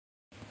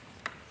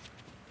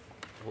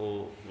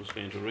who's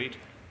going to read?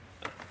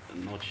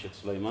 Not Sheikh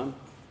Sulaiman.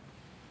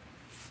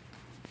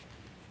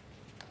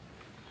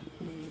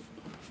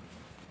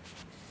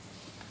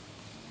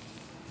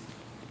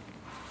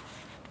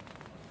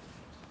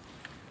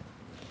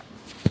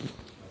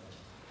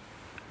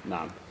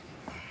 Naam.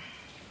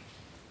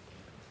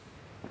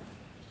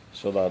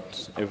 So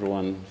that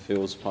everyone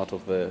feels part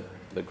of the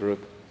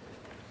group.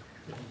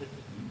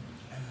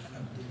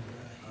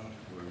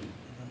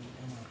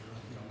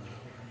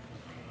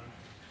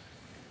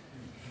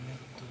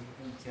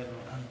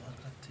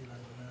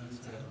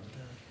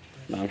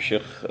 Now,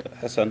 Sheikh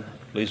Hassan,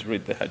 please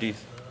read the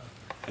hadith.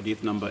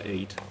 Hadith number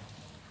 8.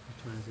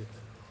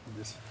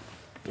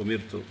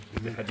 أمرت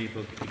بحديث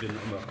ابن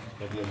عمر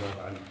رضي الله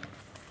عنه.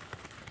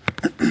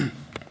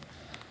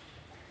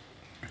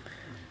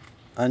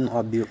 عن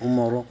أبي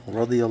عمر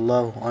رضي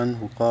الله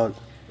عنه قال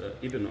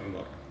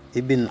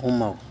ابن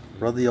عمر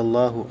رضي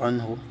الله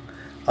عنه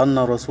أن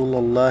رسول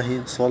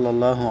الله صلى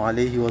الله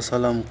عليه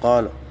وسلم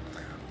قال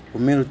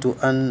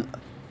أمرت أن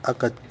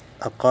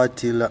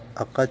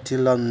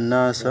أقاتل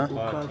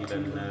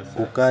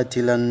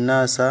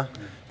الناس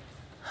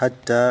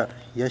حتى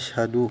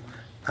يشهدوا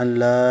أن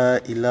لا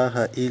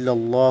إله إلا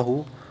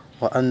الله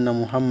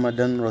وأن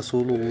محمدا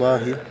رسول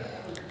الله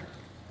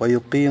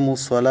ويقيموا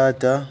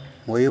الصلاة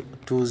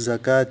ويؤتوا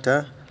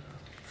الزكاة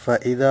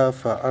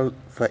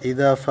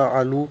فإذا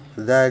فعلوا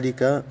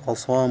ذلك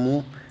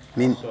عصموا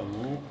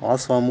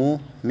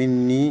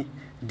مني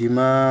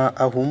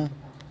دماءهم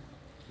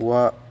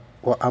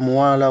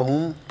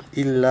وأموالهم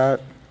إلا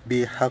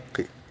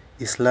بحق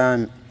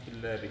الإسلام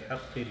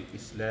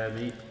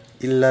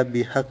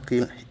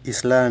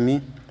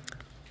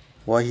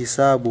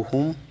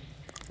وحسابهم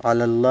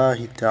على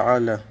الله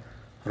تعالى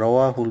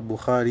رواه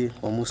البخاري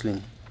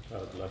ومسلم.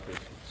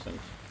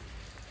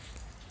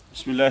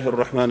 بسم الله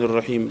الرحمن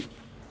الرحيم.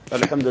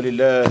 الحمد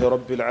لله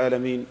رب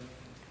العالمين.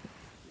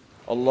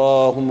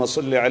 اللهم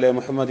صل على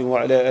محمد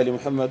وعلى آل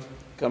محمد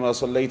كما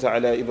صليت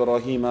على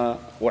إبراهيم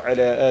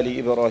وعلى آل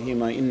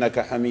إبراهيم إنك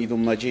حميد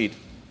مجيد.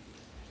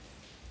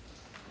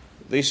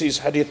 This is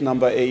hadith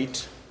number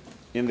 8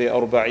 in the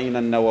Arba'in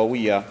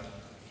al-Nawawiyah.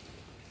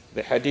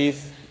 The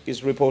hadith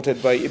is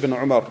reported by Ibn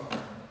Umar.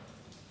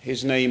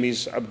 His name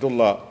is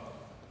Abdullah.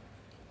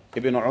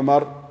 Ibn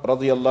Umar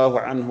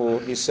radiyallahu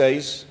anhu, he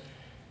says,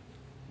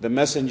 the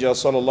Messenger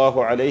sallallahu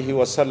alayhi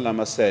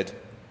wasallam said,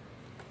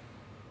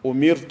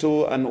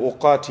 Umirtu an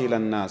uqatil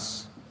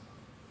an-nas.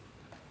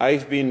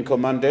 I've been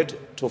commanded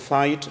to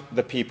fight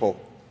the people.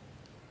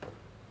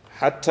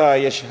 Hatta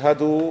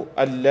yashhadu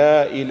an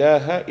la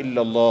ilaha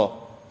illallah.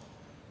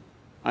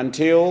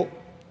 Until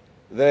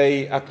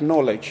they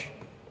acknowledge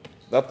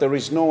that there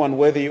is no one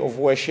worthy of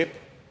worship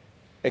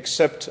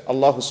except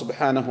Allah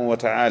subhanahu wa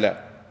ta'ala.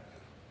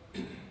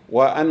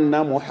 Wa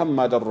anna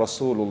Muhammadan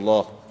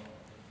Rasulullah.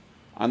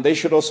 And they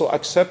should also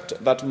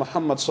accept that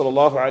Muhammad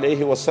sallallahu alayhi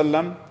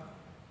wasallam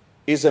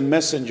is a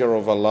messenger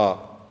of Allah.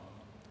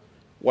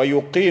 Wa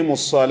yuqimu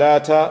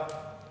salata.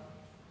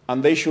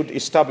 And they should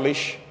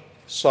establish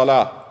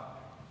salah.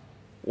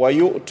 Wa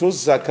yu'tu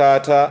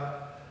zakata.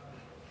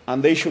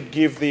 And they should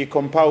give the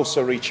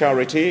compulsory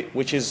charity,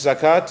 which is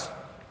zakat.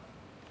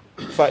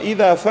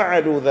 فَإِذَا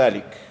فَعَلُوا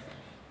ذَلِكَ.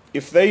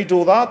 If they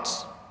do that,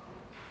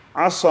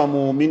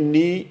 عَصَمُوا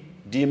مِنِّي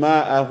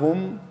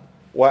دِمَاءَهُمْ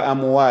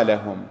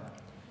وَأَمْوَالَهُمْ.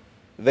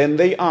 Then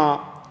they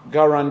are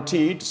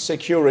guaranteed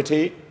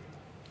security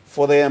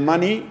for their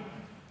money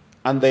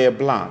and their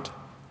blood.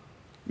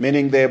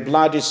 Meaning their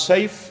blood is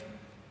safe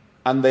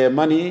and their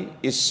money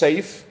is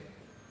safe.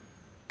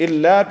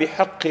 إِلَّا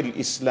بِحَقِّ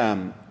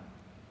الْإِسْلَامِ.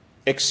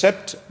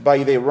 Except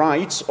by the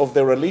rights of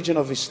the religion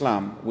of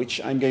Islam,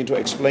 which I'm going to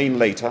explain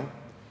later.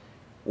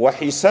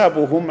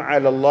 وَحِسَابُهُمْ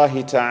عَلَى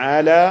اللَّهِ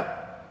تَعَالَى.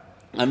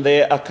 And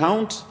their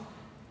account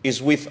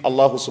is with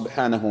Allah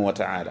subhanahu wa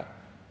ta'ala.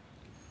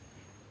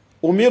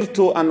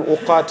 أُمِرْتُ أَنْ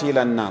أُقَاتِلَ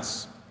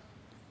النَّاسِ.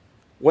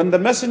 When the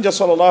Messenger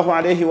sallallahu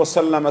alayhi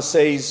wasallam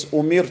says,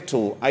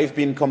 Umirtu, I've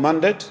been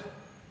commanded,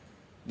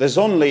 there's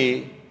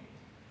only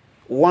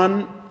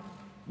one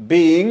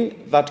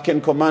being that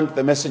can command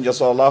the Messenger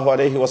sallallahu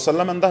alayhi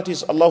wasallam, and that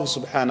is Allah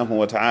subhanahu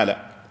wa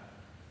ta'ala.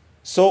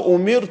 So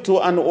umirtu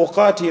an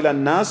uqatil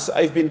an-nas,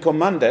 I've been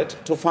commanded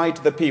to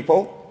fight the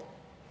people,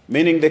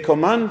 meaning the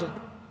command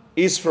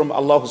is from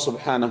Allah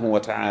subhanahu wa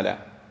ta'ala.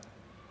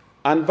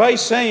 And by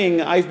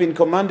saying I've been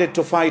commanded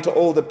to fight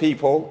all the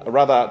people,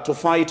 rather to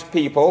fight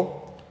people,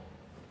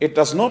 it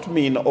does not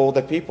mean all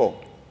the people.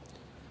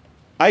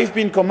 I've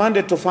been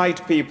commanded to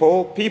fight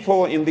people.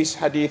 People in this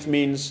hadith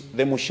means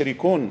the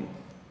mushrikun,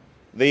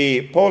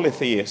 the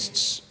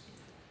polytheists.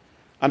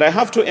 And I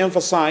have to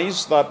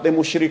emphasize that the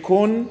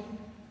mushrikun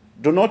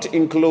do not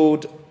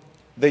include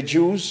the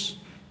Jews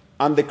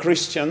and the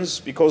Christians,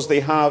 because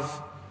they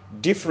have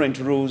different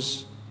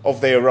rules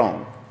of their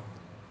own.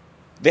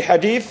 The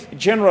hadith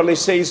generally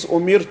says,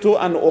 Umirtu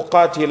an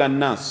uqatil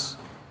an-nas.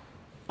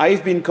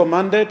 I've been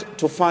commanded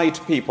to fight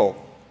people.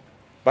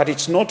 But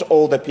it's not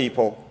all the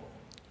people.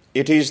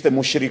 It is the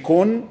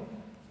mushrikun,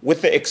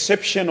 with the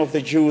exception of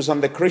the Jews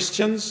and the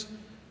Christians,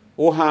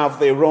 who have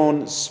their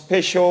own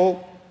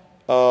special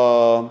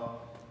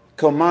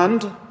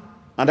command,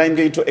 and I'm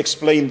going to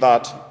explain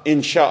that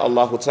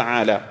insha'Allah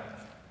ta'ala.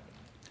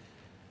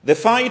 The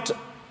fight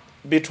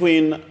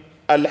between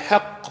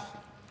al-haqq,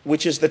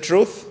 which is the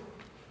truth,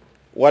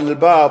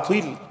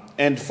 wal-batil,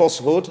 and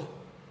falsehood,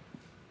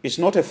 is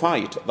not a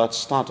fight that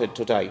started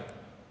today.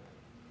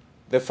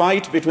 The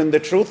fight between the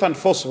truth and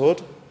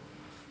falsehood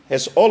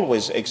has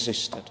always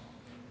existed.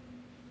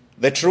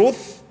 The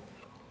truth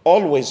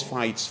always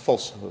fights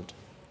falsehood.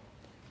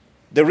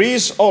 There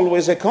is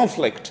always a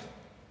conflict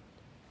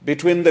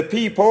between the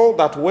people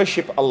that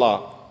worship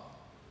Allah,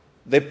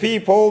 the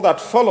people that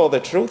follow the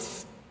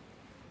truth,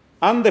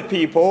 and the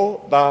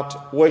people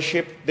that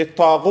worship the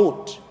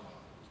Taghut.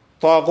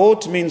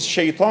 Taghut means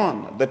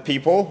shaitan, the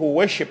people who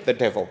worship the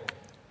devil.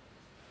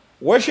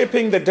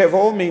 Worshipping the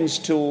devil means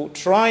to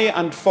try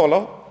and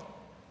follow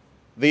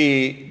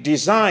the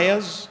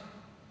desires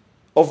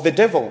of the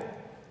devil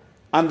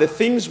and the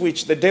things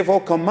which the devil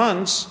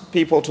commands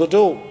people to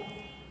do.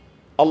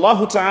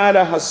 Allah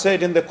Ta'ala has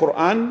said in the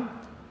Quran,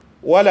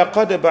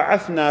 وَلَقَدْ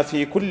بَعَثْنَا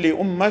فِي كُلِّ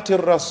أُمَّةٍ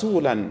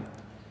رَسُولًا.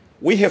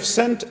 We have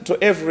sent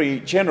to every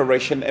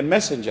generation a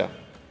messenger,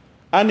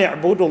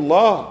 أَنِ اعْبُدُوا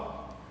اللَّهِ,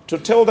 to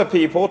tell the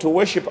people to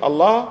worship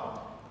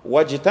Allah,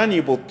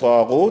 وَاجْتَنِبُوا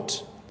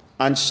الطَّاغُوتِ,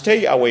 and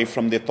stay away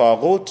from the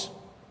Taghut,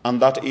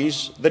 and that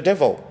is the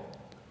devil.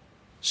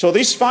 So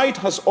this fight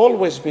has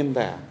always been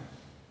there.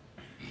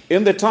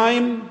 In the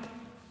time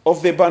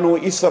of the Banu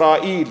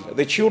Israel,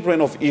 the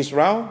children of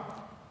Israel,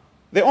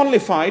 the only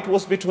fight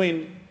was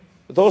between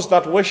those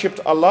that worshipped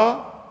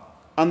Allah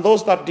and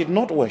those that did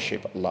not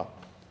worship Allah.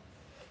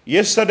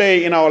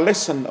 Yesterday in our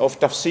lesson of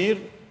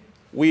tafsir,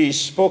 we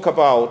spoke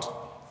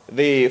about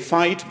the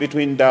fight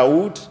between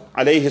Dawood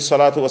alayhi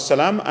salatu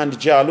wasalam and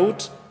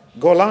Jalut,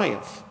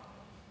 Goliath.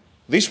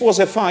 This was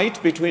a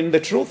fight between the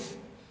truth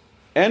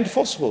and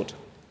falsehood,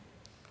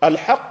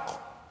 al-haqq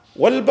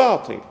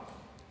wal-batil.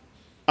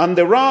 And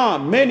there are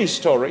many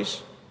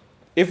stories,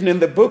 even in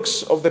the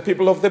books of the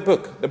people of the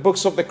book, the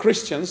books of the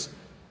Christians,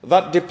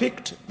 that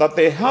depict that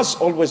there has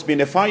always been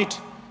a fight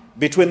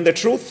between the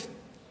truth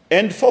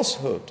and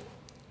falsehood.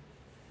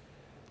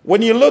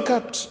 When you look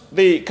at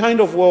the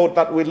kind of world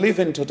that we live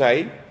in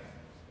today,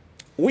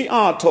 we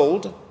are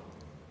told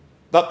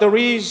that there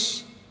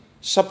is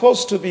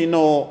supposed to be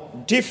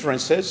no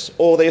differences,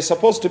 or there's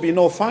supposed to be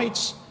no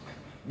fights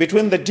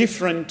between the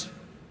different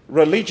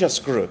religious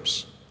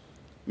groups,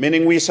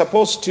 meaning we're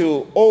supposed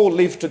to all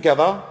live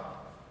together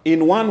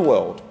in one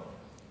world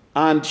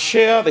and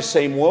share the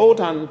same world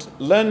and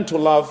learn to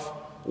love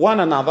one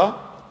another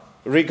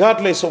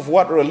regardless of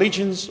what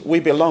religions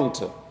we belong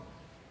to.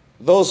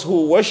 Those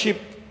who worship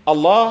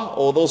Allah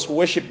or those who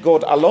worship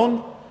God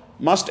alone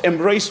must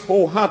embrace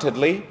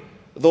wholeheartedly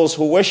those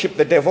who worship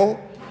the devil,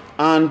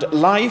 and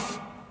life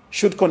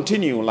should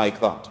continue like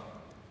that.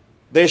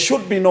 There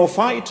should be no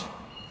fight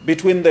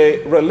between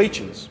the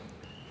religions.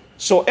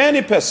 So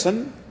any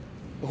person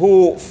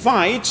who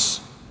fights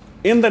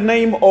in the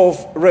name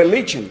of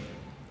religion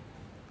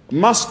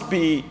must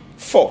be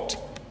fought.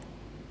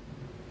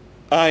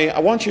 I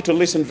want you to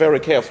listen very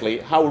carefully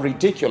how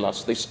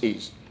ridiculous this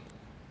is.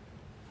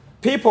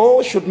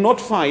 People should not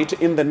fight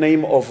in the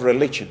name of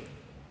religion.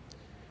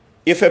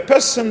 If a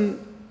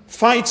person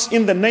fights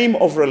in the name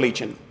of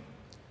religion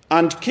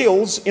and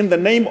kills in the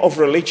name of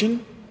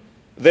religion,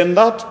 then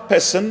that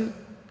person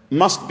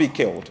must be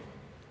killed.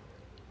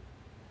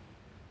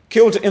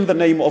 Killed in the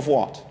name of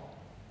what?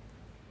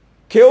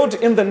 Killed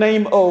in the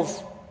name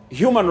of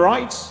human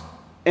rights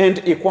and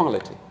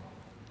equality.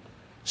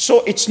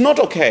 So it's not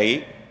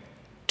okay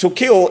to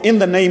kill in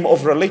the name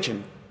of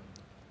religion,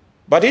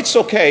 but it's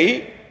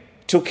okay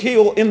to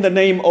kill in the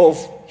name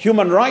of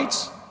human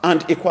rights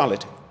and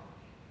equality.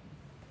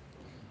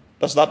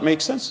 Does that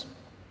make sense?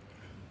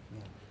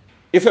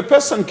 If a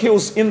person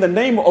kills in the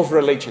name of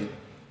religion,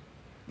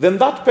 then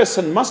that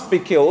person must be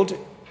killed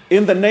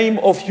in the name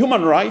of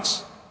human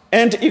rights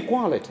and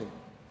equality.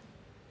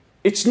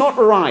 It's not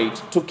right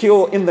to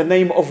kill in the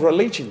name of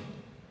religion,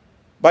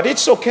 but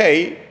it's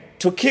okay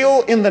to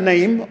kill in the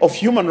name of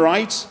human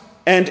rights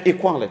and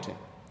equality.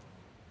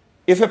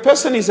 If a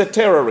person is a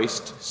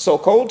terrorist,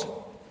 so-called,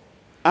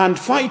 and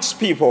fights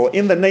people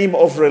in the name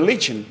of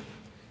religion,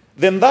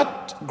 then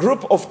that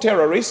group of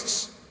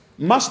terrorists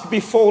must be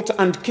fought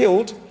and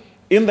killed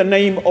in the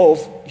name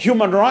of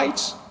human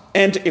rights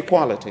and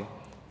equality.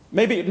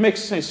 Maybe it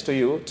makes sense to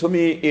you. To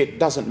me, it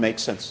doesn't make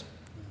sense.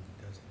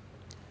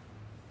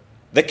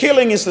 The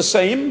killing is the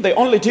same. The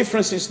only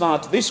difference is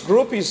that this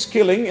group is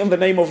killing in the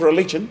name of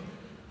religion,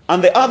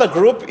 and the other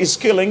group is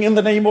killing in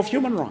the name of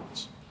human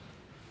rights.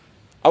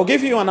 I'll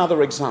give you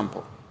another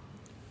example.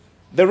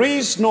 There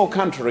is no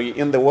country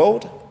in the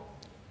world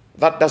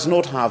that does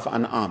not have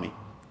an army.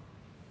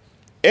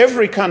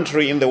 Every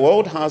country in the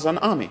world has an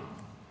army.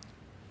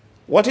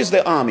 What is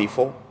the army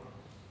for?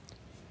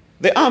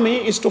 The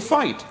army is to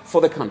fight for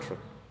the country.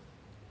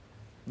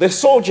 The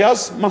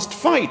soldiers must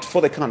fight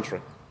for the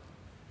country.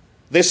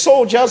 The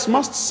soldiers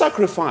must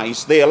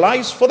sacrifice their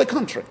lives for the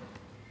country.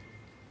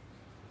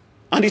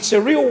 And it's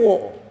a real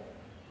war.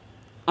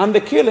 And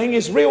the killing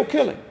is real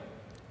killing.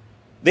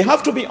 They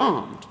have to be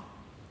armed.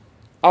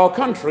 Our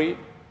country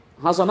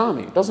has an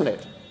army, doesn't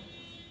it?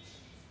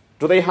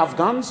 Do they have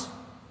guns?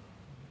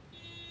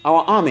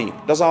 Our army,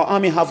 does our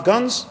army have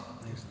guns?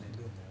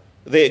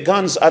 The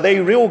guns, are they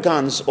real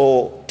guns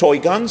or toy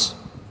guns?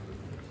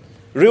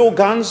 Real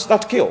guns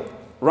that kill,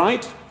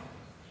 right?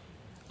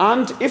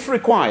 And if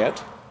required,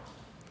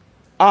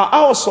 are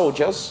our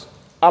soldiers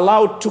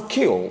allowed to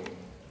kill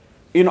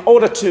in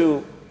order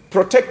to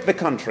protect the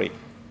country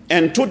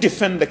and to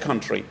defend the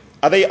country?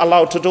 Are they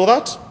allowed to do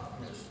that?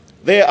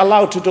 They are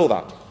allowed to do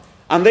that.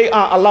 And they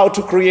are allowed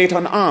to create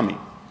an army.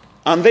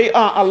 And they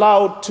are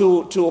allowed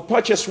to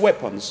purchase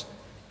weapons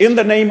in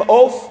the name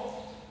of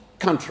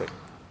country.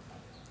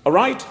 All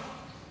right?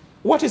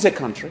 What is a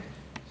country?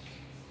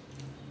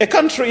 A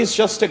country is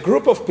just a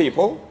group of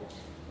people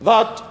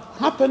that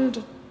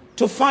happened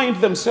to find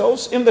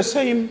themselves in the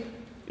same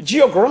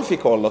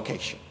geographical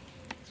location.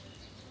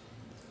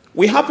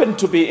 We happened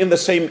to be in the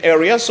same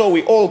area, so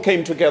we all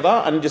came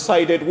together and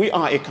decided we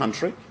are a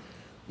country.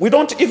 We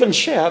don't even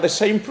share the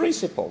same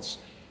principles.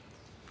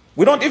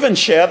 We don't even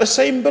share the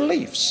same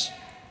beliefs.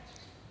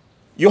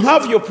 You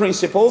have your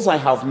principles, I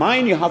have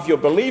mine. You have your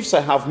beliefs,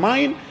 I have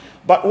mine.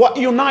 But what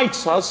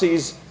unites us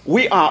is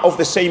we are of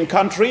the same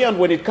country, and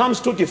when it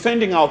comes to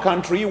defending our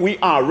country, we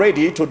are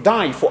ready to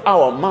die for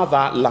our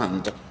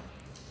motherland.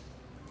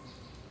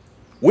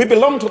 We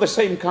belong to the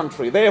same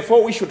country,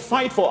 therefore we should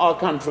fight for our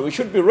country. We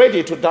should be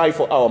ready to die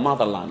for our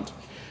motherland.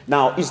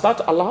 Now, is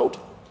that allowed?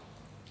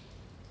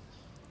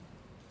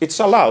 It's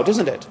allowed,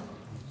 isn't it?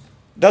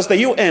 Does the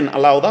UN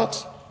allow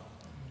that?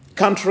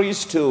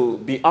 Countries to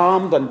be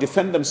armed and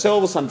defend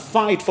themselves and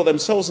fight for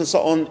themselves and so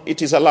on,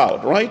 it is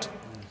allowed, right?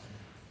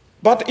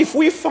 But if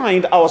we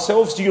find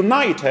ourselves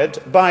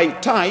united by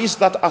ties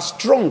that are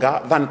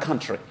stronger than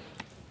country,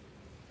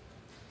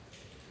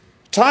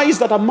 ties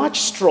that are much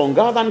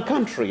stronger than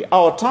country,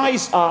 our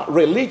ties are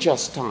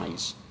religious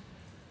ties,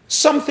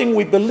 something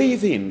we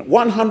believe in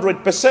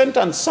 100%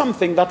 and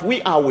something that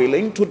we are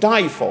willing to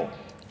die for.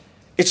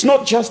 It's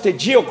not just a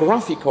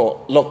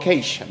geographical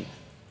location.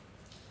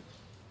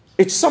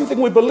 It's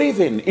something we believe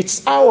in.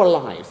 It's our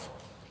life.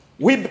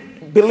 We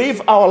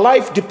believe our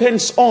life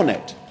depends on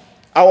it.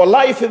 Our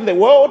life in the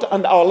world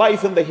and our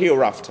life in the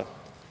hereafter.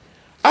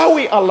 Are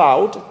we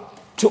allowed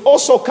to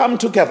also come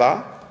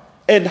together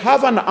and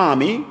have an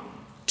army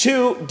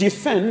to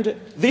defend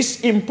this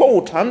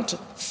important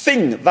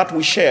thing that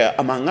we share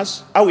among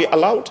us? Are we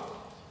allowed?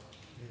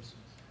 Yes.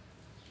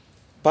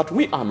 But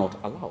we are not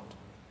allowed.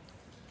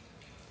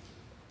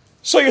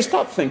 So you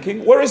start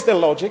thinking, where is the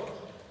logic?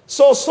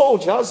 So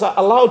soldiers are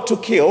allowed to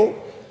kill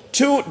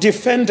to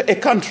defend a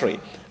country,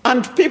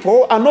 and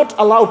people are not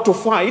allowed to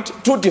fight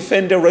to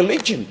defend a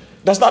religion.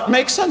 Does that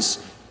make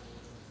sense?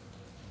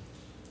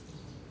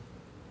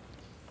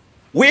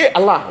 We're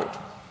allowed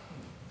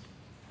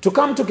to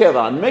come together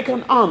and make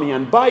an army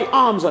and buy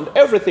arms and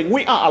everything.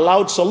 We are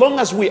allowed so long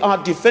as we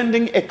are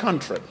defending a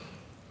country.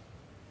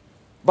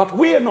 But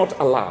we are not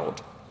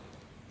allowed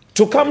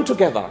to come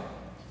together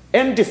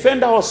and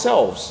defend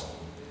ourselves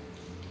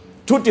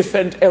to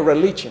defend a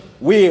religion.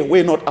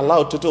 We're not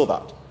allowed to do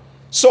that.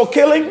 So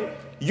killing,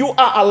 you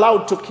are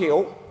allowed to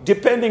kill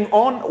depending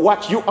on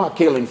what you are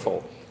killing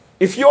for.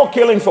 If you're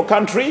killing for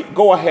country,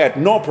 go ahead,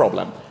 no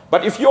problem.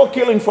 But if you're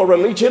killing for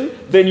religion,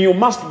 then you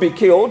must be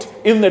killed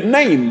in the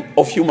name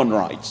of human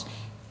rights.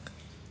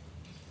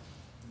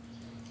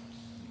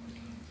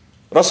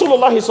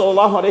 Rasulullah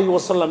sallallahu alayhi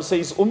wasallam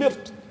says,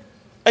 "Umirt,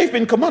 I've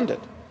been commanded,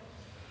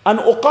 an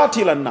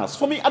uqatil an-nas."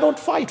 For me, I don't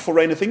fight for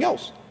anything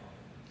else.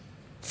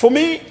 For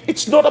me,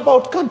 it's not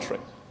about country.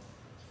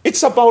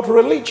 It's about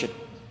religion.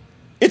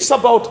 It's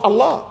about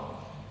Allah.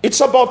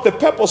 It's about the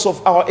purpose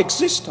of our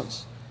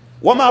existence.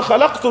 وَمَا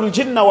خَلَقْتُ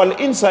الْجِنَّ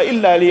وَالْإِنسَ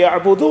إِلَّا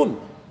لِيَعْبُدُونَ.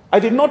 I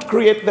did not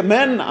create the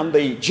men and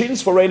the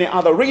jinns for any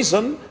other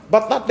reason,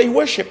 but that they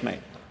worship me.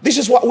 This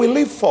is what we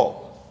live for.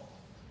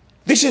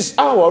 This is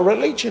our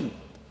religion.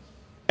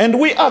 And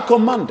we are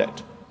commanded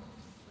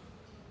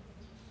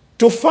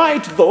to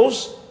fight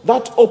those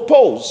that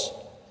oppose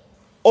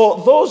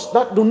or those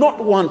that do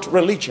not want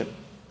religion.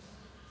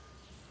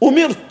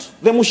 Umirt,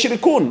 the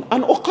mushrikun,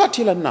 an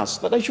uqatil an-nas,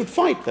 that I should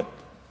fight them.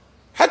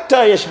 Hatta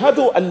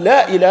yashhadu an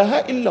la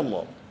ilaha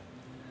illallah.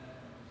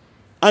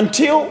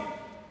 Until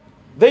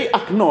they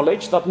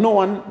acknowledge that no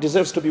one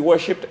deserves to be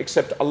worshipped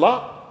except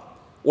Allah,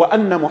 wa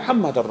anna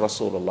Muhammadan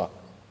Rasulullah,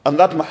 and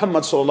that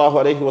Muhammad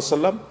sallallahu alayhi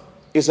wasallam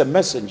is a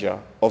messenger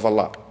of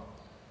Allah.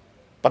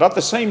 But at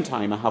the same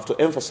time, I have to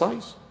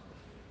emphasize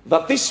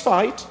that this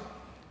fight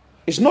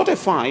is not a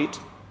fight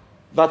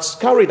that's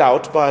carried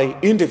out by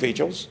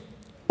individuals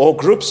or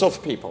groups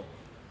of people.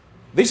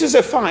 This is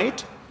a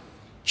fight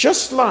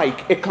just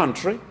like a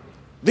country.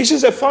 This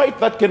is a fight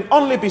that can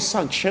only be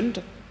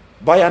sanctioned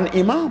by an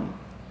imam.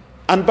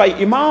 And by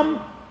imam,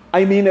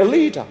 I mean a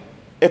leader,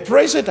 a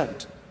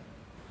president.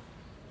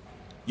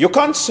 You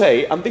can't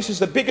say, and this is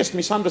the biggest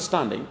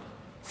misunderstanding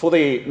for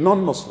the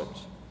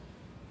non-Muslims,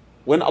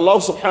 when Allah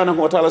subhanahu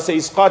wa ta'ala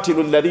says,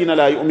 قَاتِلُوا الَّذِينَ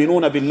لَا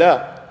يُؤْمِنُونَ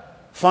بِاللَّهِ,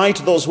 fight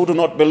those who do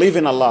not believe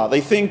in Allah.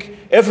 They think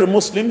every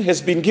Muslim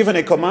has been given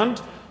a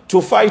command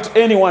to fight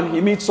anyone he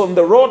meets on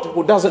the road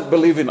who doesn't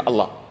believe in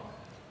Allah.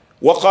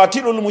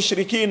 وَقَاتِلُوا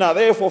الْمُشْرِكِينَ,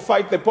 therefore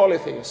fight the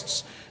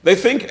polytheists. They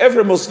think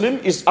every Muslim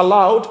is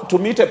allowed to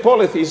meet a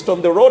polytheist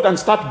on the road and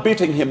start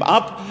beating him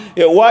up.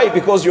 Why?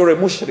 Because you're a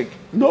mushrik.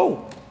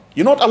 No,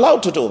 you're not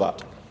allowed to do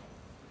that.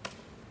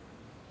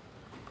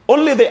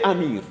 Only the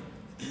Amir,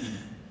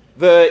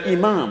 the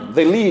Imam,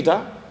 the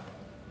leader,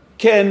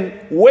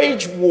 can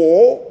wage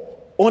war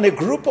on a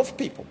group of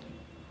people.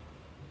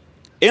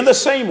 In the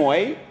same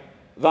way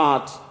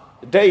that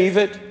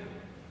David,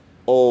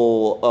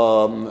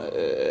 or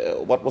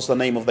what was the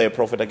name of their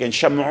prophet again?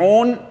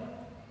 Sham'un.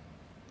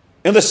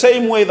 In the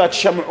same way that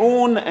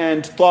Sham'un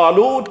and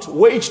Talut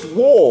waged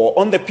war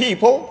on the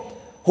people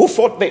who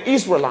fought the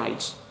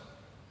Israelites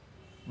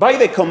by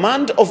the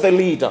command of the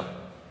leader.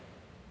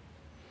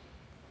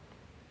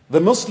 The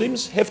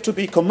Muslims have to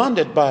be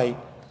commanded by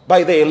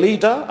their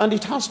leader, and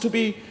it has to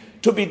be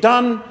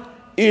done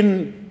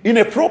in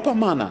a proper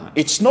manner.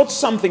 It's not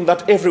something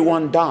that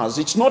everyone does.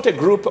 It's not a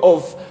group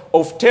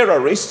of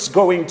terrorists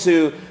going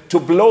to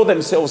blow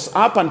themselves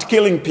up and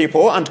killing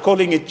people and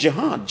calling it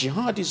jihad.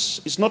 Jihad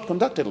is not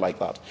conducted like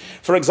that.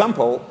 For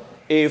example,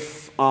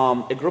 if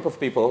a group of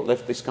people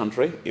left this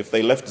country, if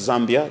they left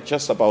Zambia,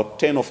 just about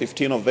 10 or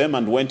 15 of them,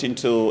 and went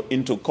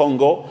into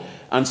Congo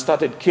and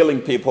started killing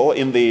people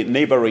in the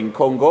neighboring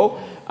Congo,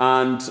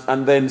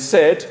 and then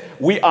said,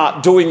 we are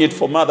doing it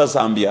for Mother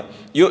Zambia,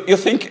 you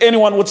think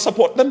anyone would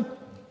support them?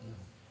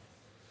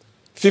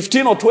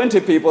 15 or 20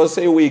 people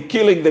say, we're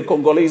killing the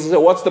Congolese. Say,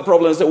 what's the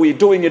problem? Say, we're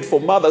doing it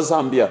for Mother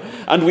Zambia,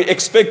 and we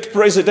expect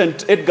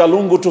President Edgar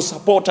Lungu to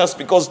support us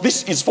because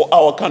this is for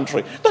our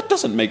country. That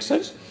doesn't make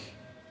sense.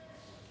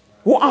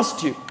 Who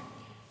asked you?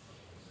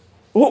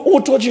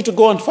 Who told you to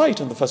go and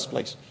fight in the first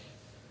place?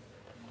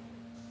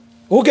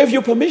 Who gave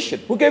you permission?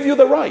 Who gave you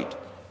the right?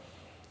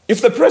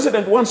 If the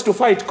president wants to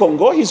fight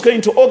Congo, he's going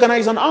to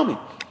organize an army.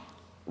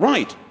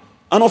 Right.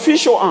 An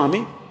official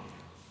army,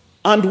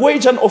 and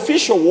wage an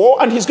official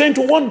war, and he's going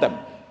to warn them.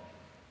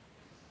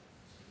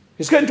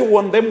 He's going to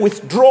warn them,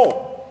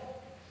 withdraw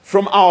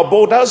from our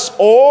borders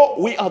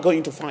or we are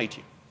going to fight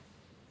you.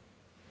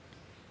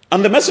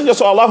 And the Messenger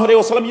sallallahu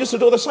alaihi wasallam used to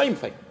do the same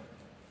thing.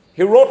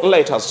 He wrote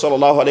letters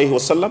sallallahu alaihi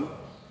wasallam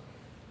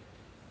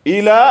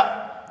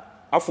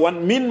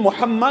min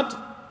Muhammad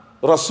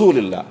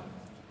Rasulillah,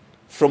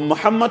 from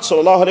Muhammad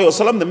sallallahu alaihi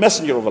wasallam, the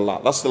Messenger of Allah.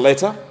 That's the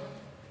letter.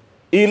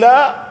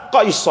 Ila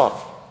Qaisar,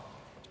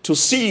 to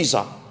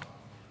Caesar,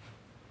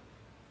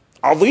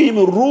 Azim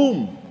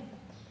al-Rum,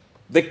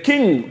 the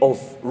king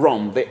of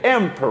Rome, the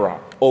emperor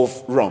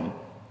of Rome.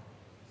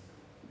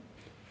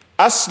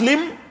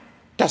 Aslim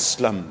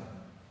taslam,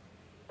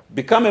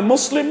 become a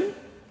Muslim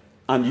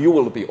and you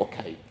will be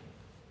okay.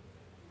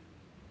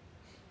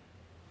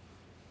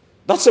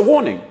 That's a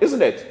warning,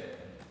 isn't it?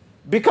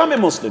 Become a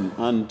Muslim.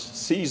 And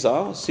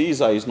Caesar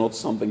is not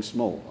something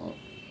small.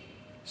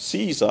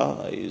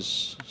 Caesar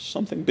is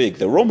something big.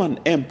 The Roman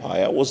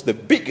Empire was the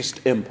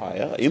biggest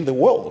empire in the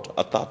world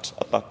at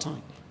that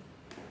time.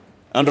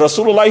 And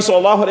Rasulullah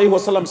sallallahu alaihi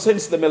wasallam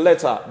sends them a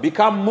letter: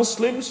 become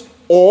Muslims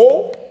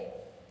or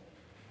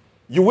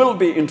you will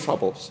be in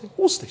trouble. Say,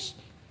 who's this?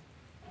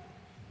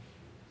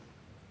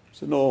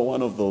 So, no,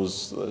 one of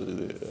those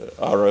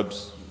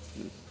Arabs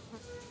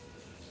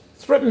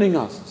threatening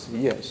us. Say,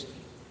 yes.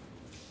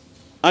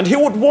 And he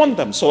would warn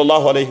them,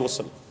 sallallahu alaihi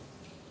wasallam.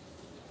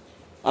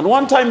 And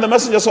one time the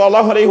Messenger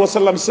sallallahu alaihi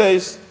wasallam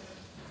says,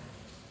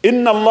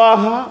 Inna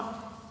Allah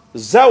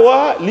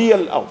zawa li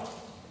al-ard.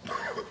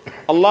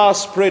 Allah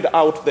spread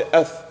out the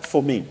earth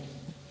for me.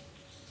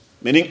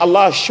 Meaning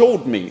Allah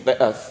showed me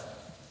the earth.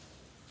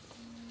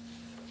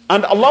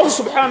 And Allah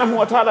subhanahu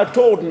wa ta'ala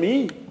told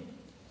me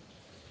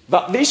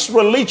that this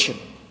religion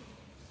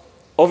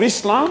of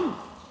Islam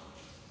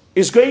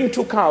is going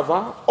to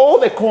cover all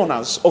the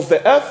corners of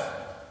the earth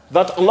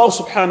that Allah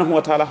subhanahu wa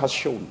ta'ala has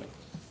shown me.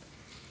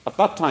 At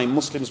that time,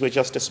 Muslims were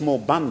just a small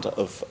band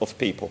of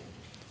people.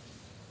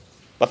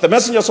 But the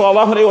Messenger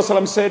sallallahu alaihi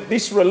wasallam said,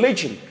 this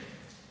religion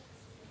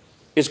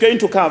is going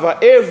to cover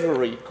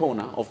every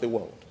corner of the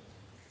world.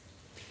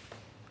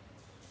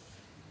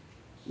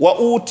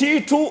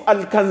 وَأُوتِيتُ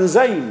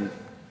الْكَنْزَيْنِ,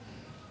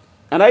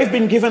 and I've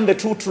been given the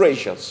two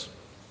treasures,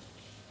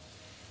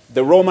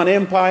 the Roman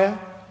Empire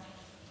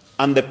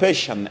and the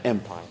Persian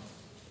Empire.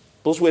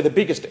 Those were the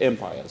biggest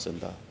empires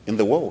in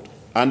the world.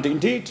 And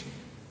indeed,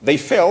 they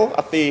fell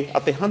at the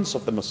hands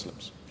of the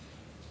Muslims.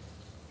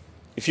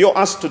 If you're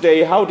asked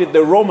today, how did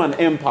the Roman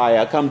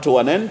Empire come to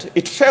an end?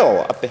 It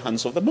fell at the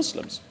hands of the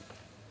Muslims.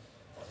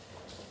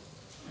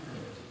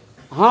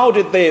 How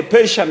did the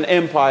Persian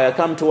Empire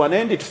come to an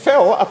end? It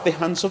fell at the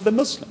hands of the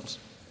Muslims.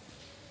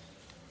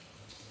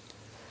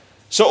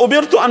 So,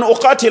 umirtu an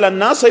uqatil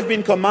an-nas, I've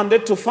been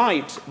commanded to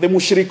fight the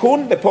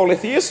mushrikun, the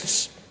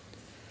polytheists,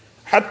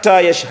 hatta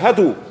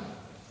yashhadu,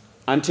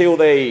 until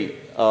they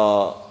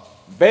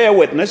bear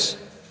witness,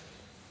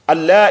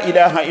 Allah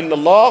ilaha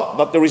illallah,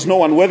 that there is no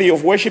one worthy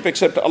of worship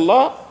except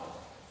Allah,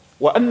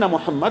 wa anna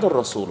Muhammadan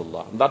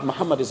Rasulullah, that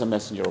Muhammad is a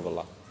messenger of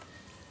Allah.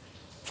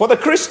 For the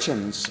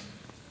Christians,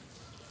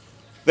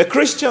 The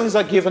Christians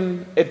are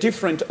given a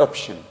different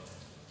option.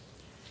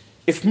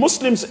 If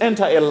Muslims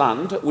enter a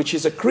land which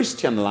is a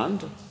Christian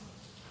land,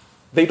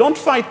 they don't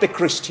fight the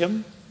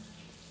Christian,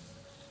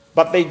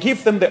 but they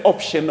give them the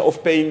option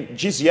of paying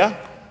jizya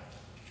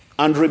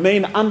and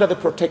remain under the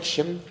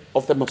protection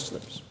of the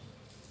Muslims.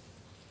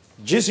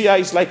 Jizya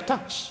is like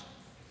tax.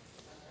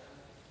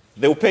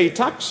 They'll pay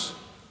tax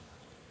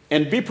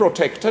and be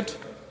protected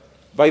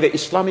by the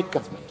Islamic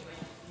government.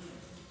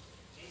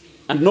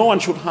 And no one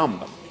should harm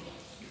them.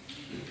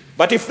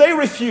 But if they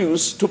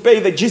refuse to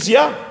pay the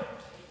jizya,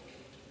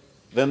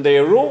 then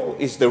their rule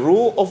is the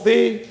rule of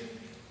the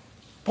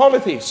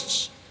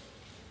polytheists,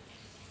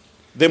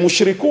 the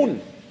mushrikun.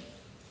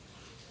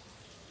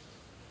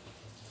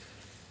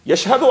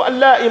 يشهد أن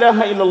لا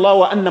إله إلا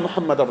الله وأن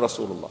محمد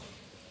رسول الله.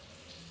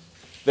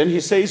 Then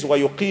he says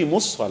ويقيم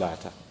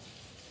الصلاة,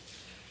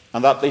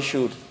 and that they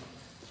should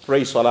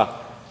pray salah.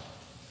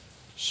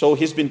 So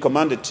he's been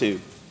commanded to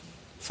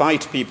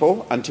fight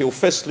people until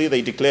firstly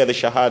they declare the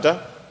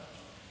shahada,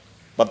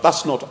 but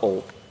that's not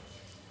all.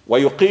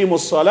 وَيُقِيمُ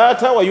الصَّلَاةَ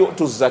وَيُؤْتُ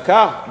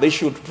الزَّكَاةَ. They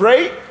should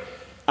pray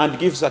and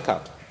give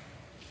zakat.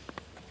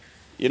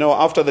 You know,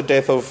 after the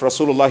death of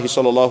Rasulullah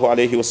sallallahu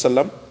alayhi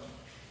wasallam,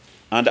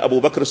 and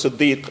Abu Bakr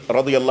Siddiq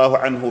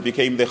radiyallahu anhu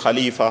became the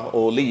Khalifa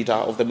or leader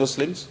of the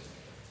Muslims,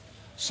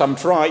 some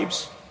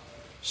tribes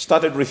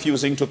started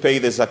refusing to pay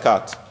the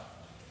zakat.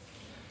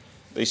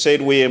 They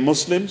said, we are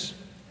Muslims,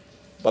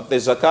 but the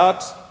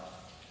zakat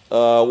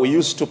we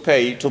used to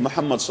pay to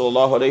Muhammad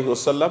sallallahu alayhi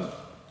wasallam,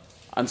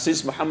 and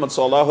since Muhammad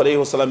sallallahu alayhi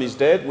wasallam is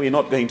dead, we're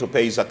not going to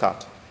pay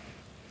zakat.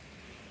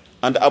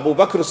 And Abu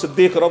Bakr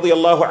Siddiq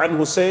radiyallahu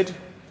anhu said,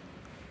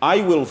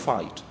 I will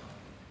fight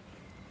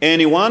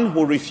anyone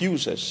who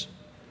refuses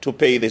to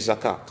pay the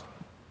zakat.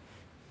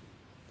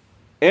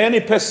 Any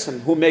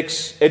person who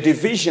makes a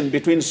division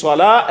between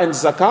salah and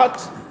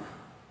zakat,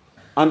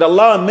 and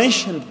Allah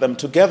mentioned them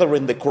together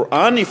in the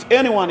Quran, if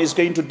anyone is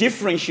going to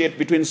differentiate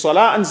between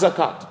salah and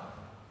zakat,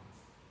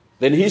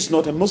 then he's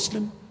not a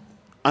Muslim,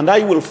 and I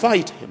will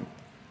fight him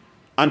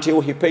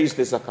until he pays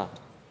the zakat.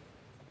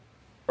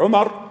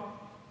 Umar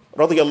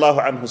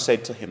radiyallahu anhu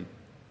said to him,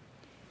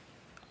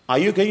 are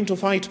you going to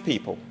fight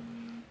people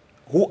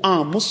who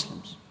are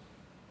Muslims?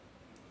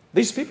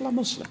 These people are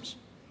Muslims.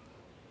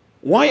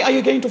 Why are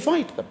you going to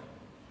fight them?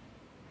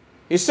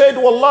 He said,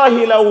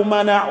 Wallahi law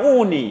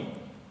mana'uni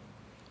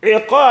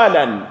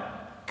iqalan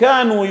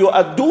kanu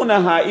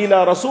yu'addunaha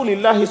ila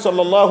Rasulillahi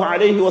sallallahu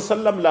alayhi wa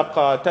sallam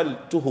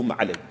laqataltuhum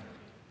alayh.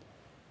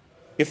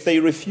 If they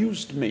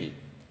refused me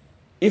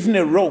even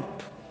a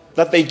rope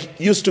that they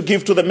used to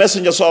give to the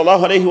Messenger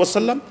sallallahu alayhi wa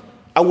sallam,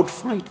 I would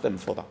fight them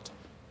for that.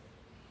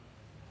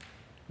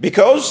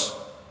 Because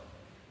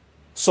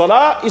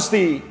salah is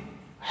the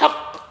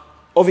haqq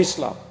of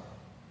Islam.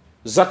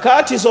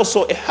 Zakat is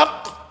also a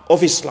haqq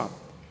of Islam.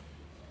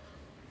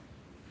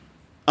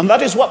 And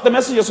that is what the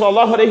Messenger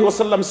sallallahu alayhi wa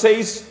sallam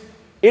says,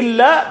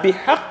 إِلَّا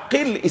بِحَقِّ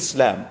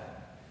الْإِسْلَامِ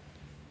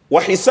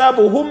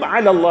وَحِسَابُهُمْ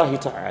عَلَى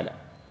اللَّهِ تَعَالَى.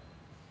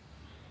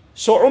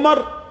 So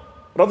Umar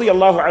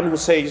radiyallahu anhu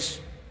says,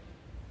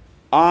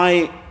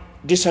 I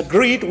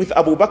disagreed with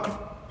Abu Bakr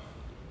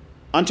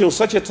until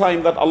such a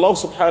time that Allah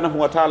subhanahu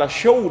wa ta'ala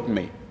showed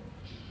me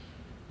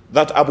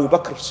that Abu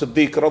Bakr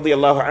Siddiq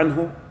radiyallahu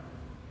anhu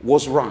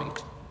was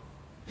right.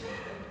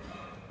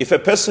 If a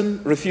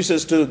person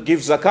refuses to give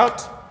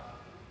zakat,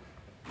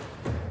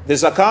 the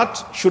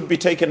zakat should be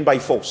taken by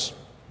force.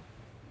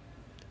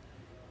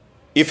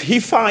 If he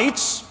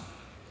fights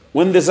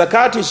when the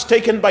zakat is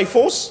taken by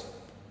force,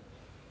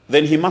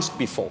 then he must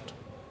be fought.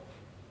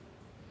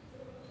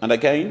 And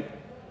again,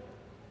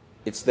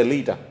 it's the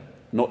leader,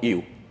 not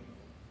you.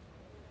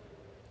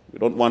 We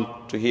don't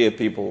want to hear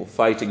people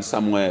fighting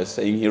somewhere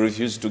saying he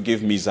refused to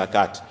give me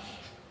zakat.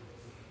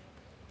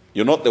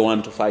 You're not the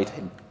one to fight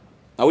him.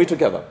 Are we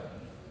together?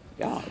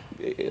 Yeah,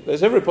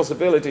 there's every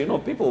possibility.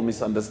 People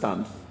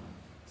misunderstand.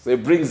 Say,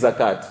 bring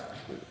zakat.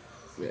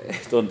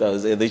 Don't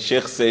say, the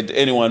Sheikh said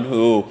anyone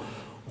who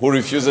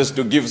refuses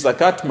to give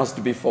zakat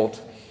must be fought.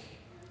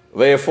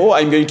 Therefore,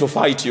 I'm going to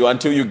fight you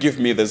until you give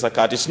me the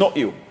zakat. It's not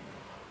you.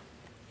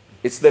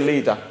 It's the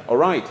leader. All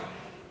right.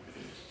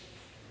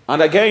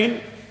 And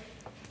again,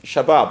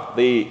 Shabab,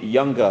 the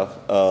younger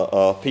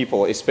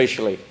people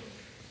especially,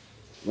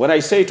 when I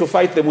say to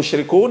fight the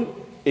mushrikun,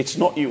 it's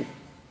not you.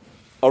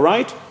 All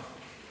right?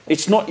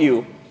 It's not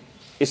you.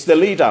 It's the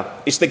leader.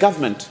 It's the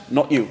government,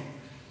 not you.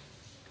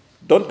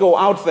 Don't go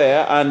out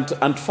there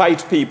and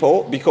fight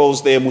people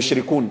because they're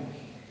mushrikun.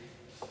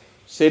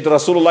 Said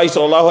Rasulullah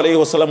sallallahu alayhi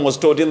wa sallam was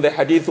told in the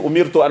hadith,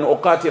 Umirtu an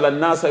uqatil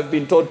an-nas, I've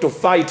been told to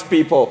fight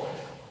people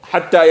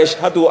hatta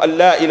yashhadu an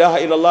la ilaha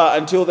illallah,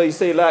 until they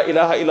say la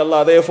ilaha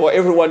illallah. Therefore,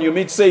 everyone you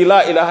meet say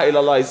la ilaha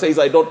illallah. He says,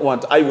 I don't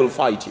want, I will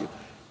fight you.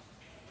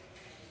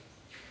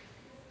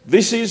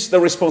 This is the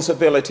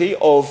responsibility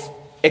of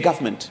a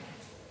government,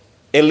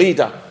 a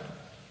leader.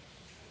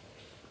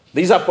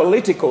 These are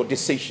political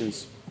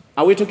decisions.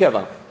 Are we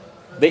together?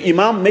 The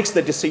Imam makes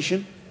the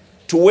decision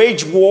to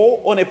wage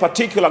war on a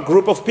particular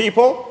group of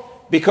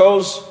people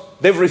because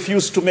they've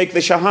refused to make the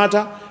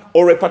shahada,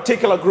 or a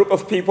particular group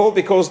of people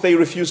because they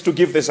refuse to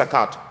give the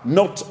zakat,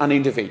 not an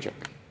individual.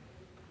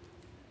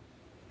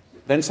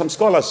 Then some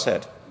scholars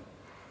said,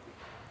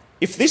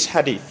 if this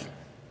hadith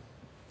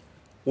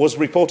was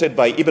reported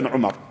by Ibn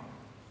Umar,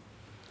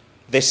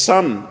 the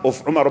son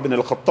of Umar ibn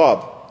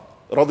al-Khaṭṭab,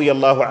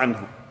 radiyallahu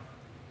anhu,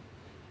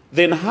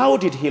 then how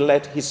did he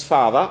let his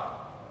father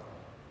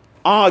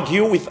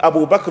argue with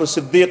Abu Bakr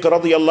Siddiq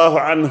radiyallahu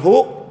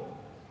anhu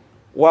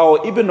while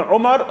Ibn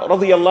Umar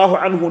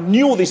radiyallahu anhu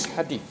knew this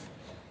hadith?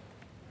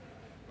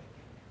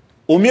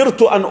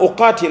 Umirtu an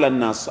uqatil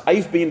an-nas.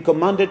 I've been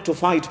commanded to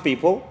fight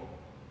people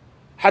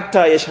hatta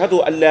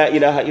yashhadu an la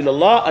ilaha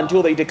illallah,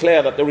 until they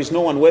declare that there is no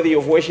one worthy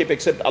of worship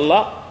except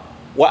Allah,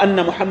 wa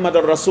anna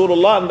Muhammadar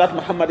Rasulullah, and that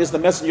Muhammad is the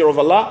messenger of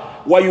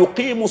Allah, wa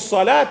yuqimu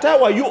salata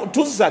wa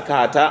yu'tu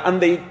zakata, and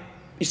they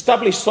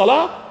establish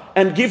salah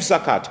and give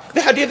zakat.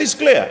 The hadith is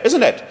clear,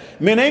 isn't it?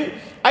 Meaning,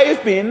 I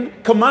have been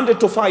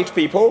commanded to fight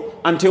people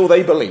until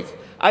they believe.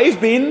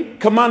 I've been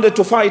commanded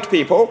to fight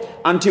people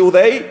until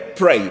they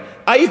pray.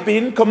 I've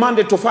been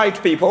commanded to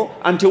fight people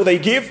until they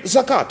give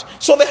zakat.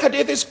 So the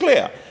hadith is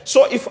clear.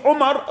 So if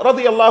Umar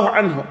radiyallahu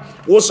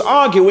anhu was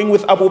arguing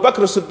with Abu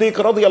Bakr Siddiq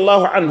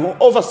radiyallahu anhu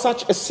over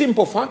such a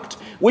simple fact,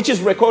 which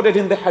is recorded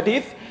in the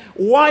hadith,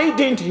 why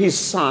didn't his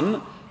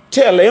son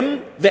tell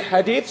him the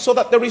hadith so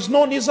that there is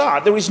no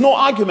nizar, there is no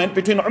argument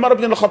between Umar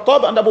ibn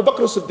al-Khaṭṭab and Abu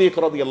Bakr Siddiq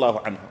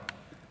radiyallahu anhu?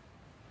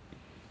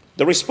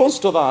 The response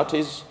to that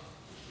is,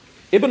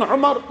 Ibn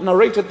Umar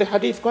narrated the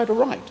hadith quite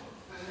right.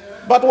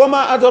 But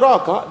wama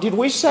adraka, did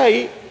we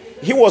say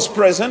he was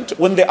present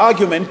when the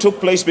argument took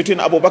place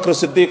between Abu Bakr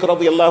Siddiq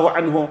radiyallahu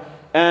anhu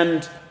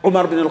and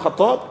Umar ibn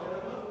al-Khaṭṭab?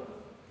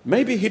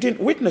 Maybe he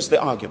didn't witness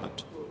the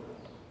argument.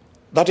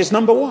 That is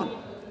number one.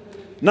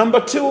 Number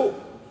two,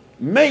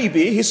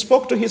 maybe he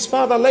spoke to his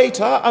father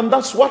later and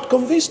that's what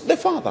convinced the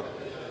father.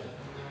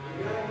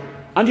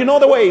 And you know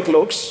the way it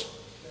looks?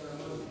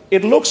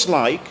 It looks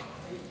like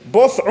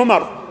both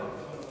Umar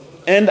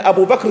and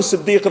Abu Bakr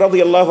Siddiq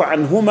radiyallahu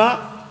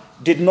anhuma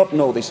did not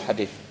know this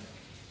hadith.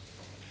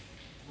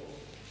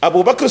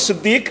 Abu Bakr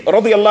Siddiq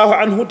radiyallahu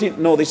anhu didn't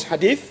know this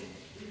hadith,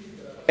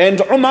 and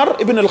Umar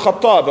ibn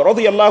al-Khaṭṭab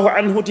radiyallahu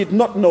anhu did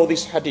not know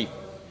this hadith.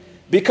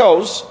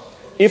 Because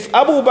if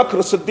Abu Bakr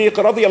Siddiq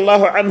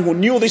radiyallahu anhu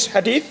knew this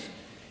hadith,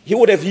 he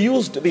would have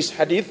used this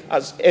hadith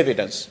as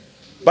evidence.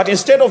 But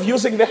instead of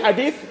using the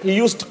hadith, he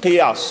used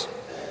qiyas.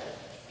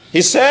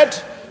 He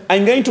said,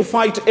 I'm going to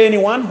fight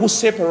anyone who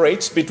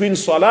separates between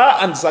salah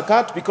and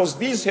zakat, because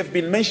these have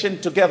been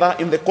mentioned together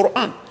in the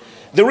Quran.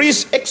 There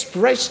is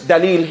express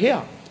dalil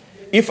here.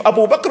 If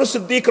Abu Bakr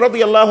Siddiq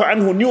radiyallahu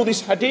anhu knew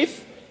this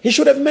hadith, he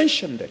should have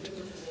mentioned it.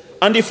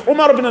 And if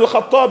Umar ibn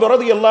al-Khaṭṭab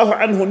radiyallahu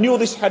anhu knew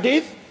this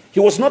hadith, he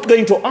was not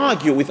going to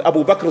argue with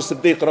Abu Bakr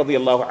Siddiq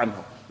radiyallahu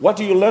anhu. What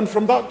do you learn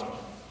from that?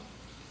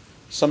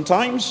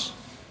 Sometimes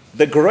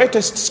the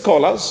greatest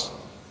scholars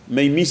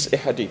may miss a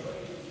hadith.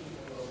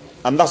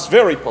 And that's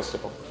very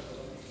possible.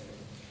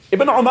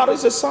 Ibn Umar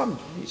is a son.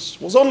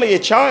 He was only a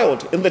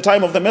child in the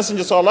time of the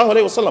Messenger sallallahu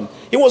alaihi wasallam.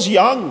 He was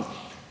young,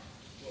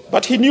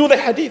 but he knew the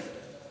hadith.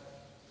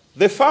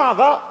 The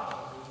father,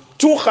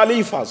 two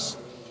khalifas,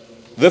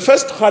 the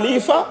first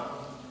khalifa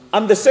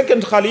and the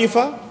second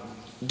khalifa,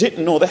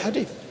 didn't know the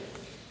hadith.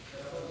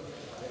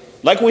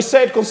 Like we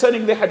said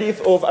concerning the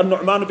hadith of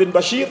An-Nu'man bin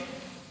Bashir,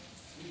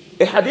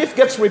 a hadith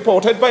gets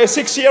reported by a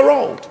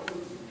 6-year-old.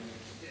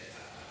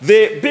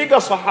 The bigger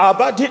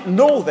Sahaba didn't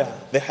know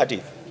the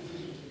hadith.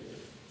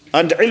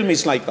 And ilm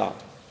is like that.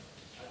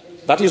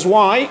 That is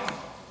why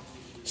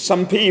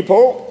some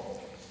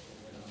people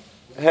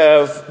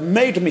have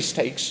made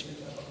mistakes,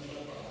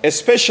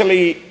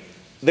 especially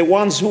the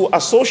ones who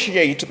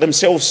associate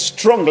themselves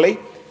strongly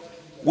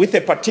with a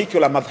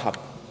particular madhab.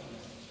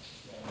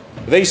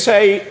 They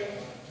say,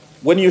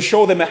 when you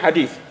show them a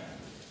hadith,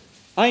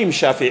 I'm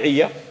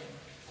Shafi'iyya,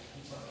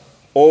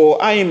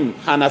 or I'm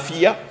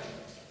Hanafiya,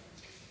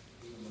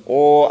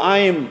 or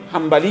I'm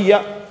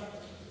Hanbaliyya,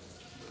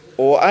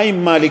 or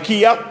I'm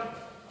Malikiya,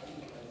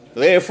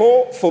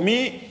 therefore for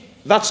me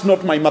that's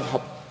not my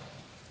madhab.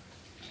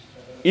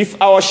 If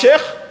our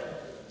sheikh,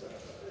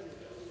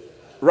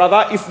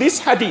 rather if this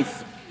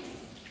hadith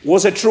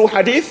was a true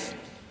hadith,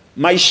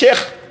 my sheikh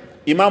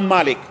Imam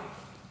Malik,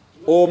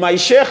 or my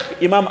sheikh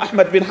Imam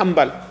Ahmad bin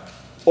Hanbal,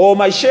 or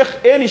my sheikh,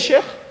 any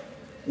sheikh,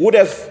 would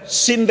have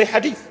seen the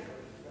hadith.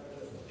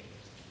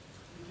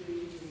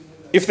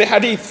 If the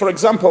hadith, for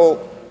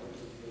example,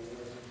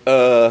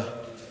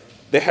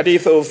 the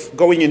hadith of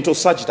going into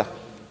sajda.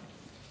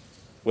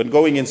 When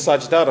going in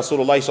sajda,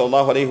 Rasulullah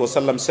sallallahu alaihi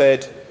wasallam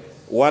said,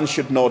 one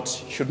should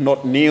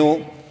not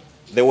kneel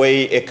the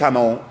way a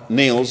camel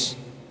kneels,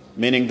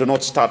 meaning do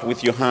not start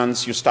with your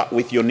hands, you start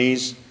with your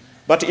knees.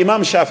 But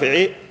Imam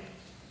Shafi'i,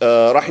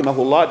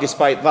 rahimahullah,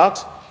 despite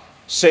that,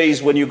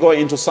 says when you go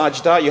into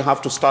sajda, you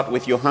have to start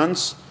with your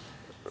hands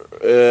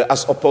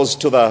as opposed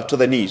to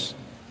the knees.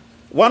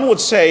 One would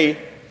say,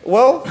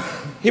 well,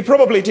 he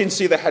probably didn't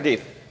see the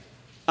hadith.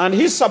 And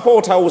his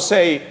supporter will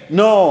say,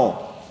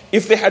 no,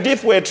 if the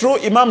hadith were true,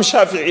 Imam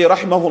Shafi'i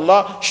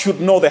rahimahullah should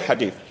know the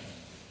hadith.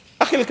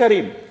 Akhil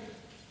Karim,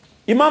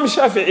 Imam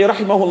Shafi'i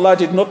rahimahullah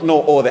did not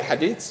know all the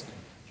hadiths.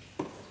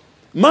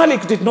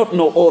 Malik did not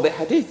know all the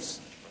hadiths.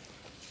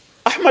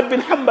 Ahmad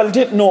bin Hanbal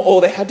didn't know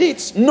all the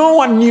hadiths. No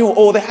one knew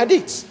all the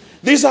hadiths.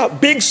 These are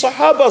big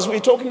sahabas we're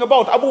talking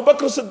about. Abu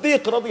Bakr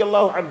Siddiq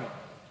radiallahu anhu.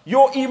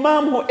 Your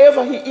imam,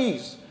 whoever he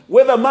is,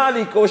 whether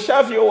Malik or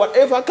Shafi or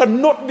whatever,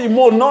 cannot be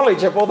more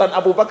knowledgeable than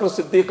Abu Bakr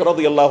Siddiq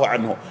radiallahu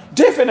anhu.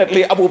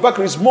 Definitely Abu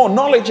Bakr is more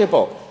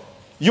knowledgeable.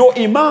 Your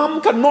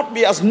imam cannot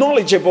be as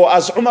knowledgeable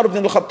as ʻUmar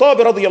ibn al-Khaṭṭab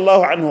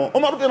radiallahu anhu.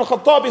 ʻUmar ibn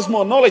al-Khaṭṭab is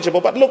more knowledgeable,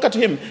 but look at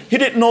him. He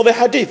didn't know the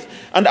hadith.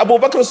 And Abu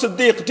Bakr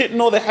Siddiq didn't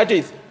know the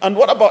hadith. And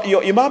what about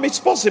your imam? It's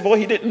possible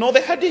he didn't know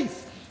the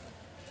hadith.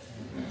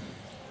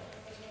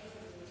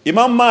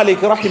 Imam Malik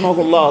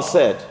rahimahullah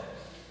said,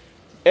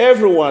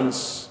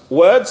 everyone's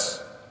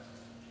words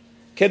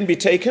can be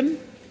taken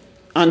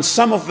and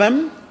some of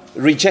them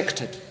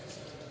rejected.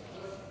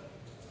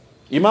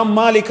 Imam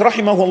Malik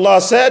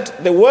rahimahullah said,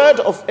 the word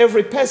of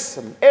every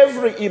person,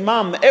 every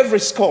imam, every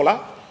scholar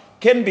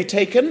can be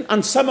taken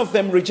and some of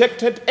them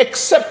rejected,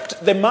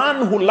 except the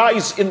man who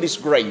lies in this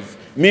grave,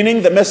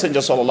 meaning the Messenger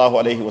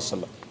sallallahu alaihi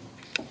wasallam.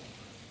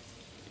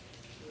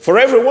 For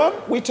everyone,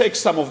 we take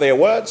some of their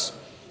words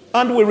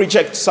and we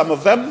reject some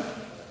of them.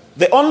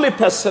 The only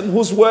person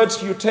whose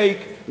words you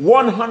take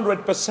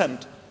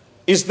 100%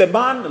 is the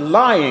man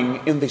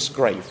lying in this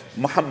grave,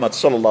 Muhammad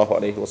sallallahu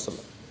alaihi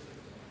wasallam.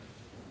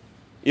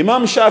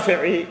 Imam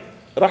Shafi'i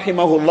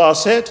rahimahullah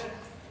said,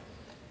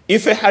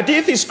 if a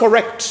hadith is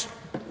correct,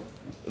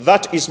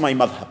 that is my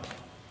madhab.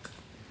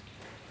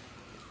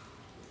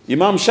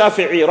 Imam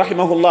Shafi'i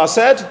rahimahullah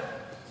said,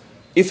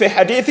 if a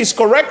hadith is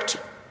correct,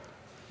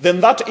 then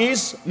that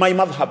is my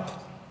madhab.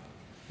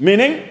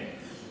 Meaning,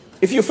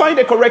 if you find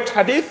a correct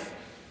hadith,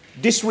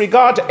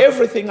 disregard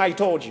everything I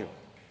told you.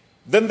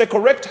 Then the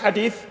correct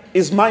hadith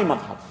is my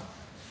madhab.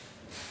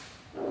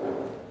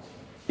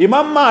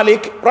 Imam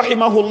Malik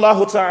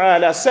rahimahullah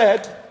ta'ala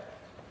said,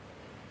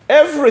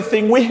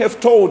 everything we have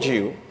told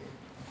you,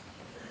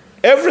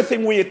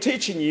 everything we are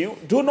teaching you,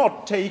 do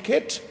not take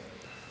it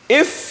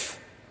if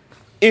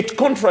it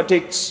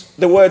contradicts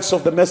the words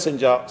of the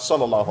Messenger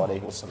sallallahu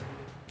alaihi wasallam.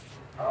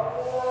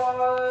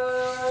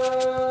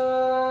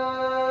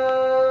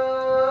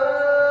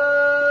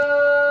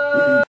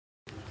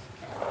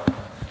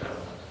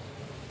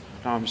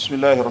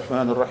 Bismillahir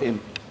Rahmanir Rahim.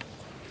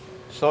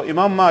 So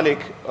Imam Malik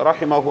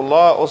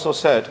rahimahullah also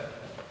said,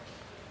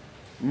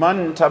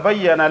 Man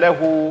tabayyana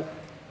lahu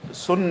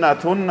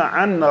sunnatun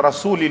an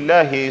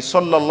Rasulillahi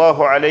sallallahu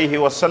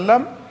alayhi wa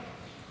sallam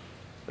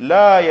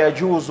la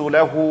yajuzu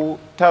lahu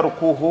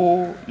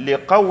tarkuhu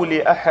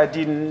liqawli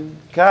ahadin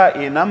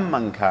ka'inan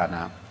man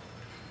kana.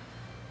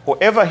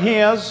 Whoever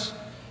hears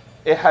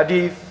a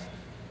hadith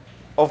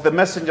of the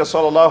Messenger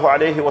sallallahu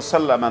alayhi wa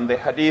sallam and the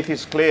hadith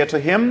is clear to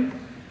him,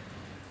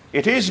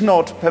 it is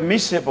not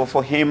permissible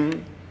for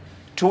him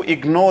to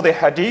ignore the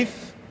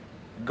hadith,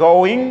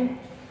 going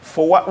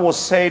for what was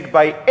said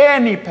by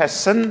any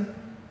person,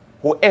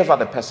 whoever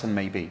the person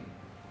may be.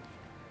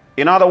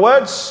 In other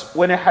words,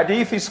 when a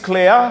hadith is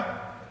clear,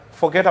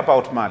 forget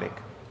about Malik.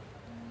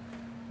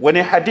 When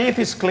a hadith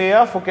is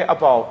clear, forget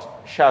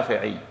about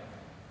Shafi'i.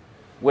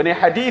 When a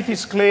hadith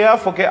is clear,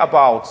 forget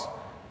about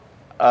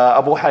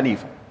Abu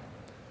Hanifa.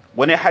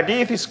 When a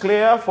hadith is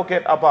clear,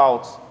 forget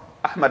about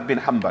Ahmad bin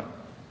Hanbal.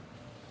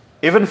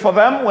 Even for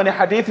them, when a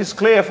hadith is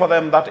clear for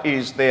them, that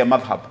is their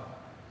madhab.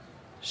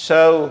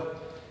 So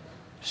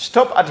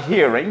stop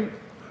adhering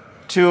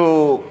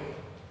to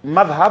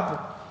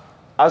madhab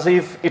as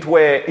if it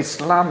were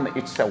Islam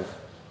itself.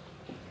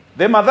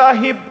 The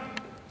madhahib,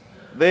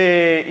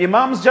 the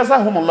imams,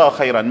 jazahumullah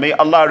khairan, may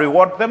Allah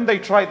reward them. They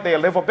tried their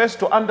level best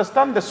to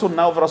understand the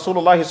sunnah of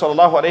Rasulullah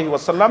sallallahu alaihi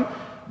wasallam,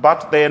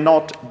 but they are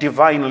not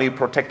divinely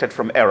protected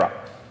from error.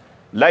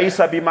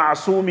 لَيْسَ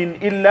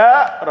بِمَعْصُومٍ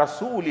إِلَّا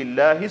رَسُولِ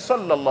اللَّهِ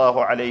صَلَّى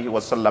اللَّهُ عَلَيْهِ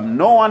وَسَلَّمَ.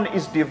 No one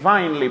is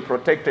divinely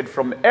protected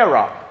from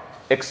error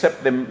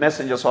except the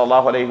Messenger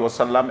sallallahu alayhi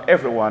wasallam.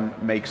 Everyone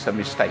makes a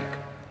mistake.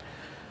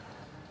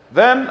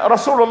 Then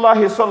Rasulullah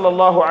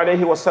sallallahu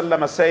alayhi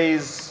wasallam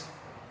says,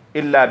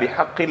 إِلَّا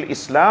بِحَقِّ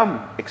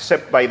الْإِسْلَامِ,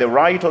 except by the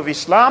right of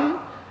Islam,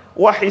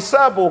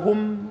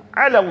 وَحِسَابُهُمْ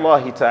عَلَى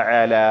اللَّهِ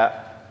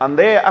تَعَالَى, and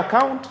their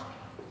account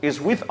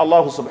is with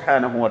Allah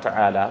subhanahu wa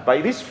ta'ala.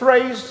 By this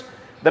phrase,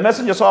 the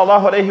Messenger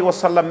sallallahu alayhi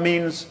wasallam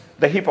means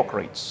the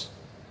hypocrites.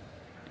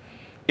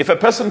 If a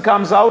person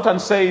comes out and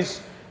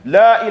says,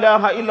 La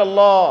ilaha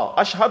illallah,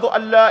 ashhadu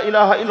an la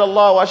ilaha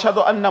illallah, wa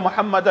ashhadu anna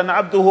Muhammadan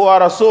ʼAbduhu wa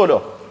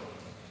rasuluh,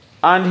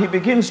 and he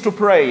begins to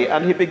pray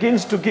and he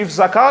begins to give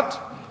zakat,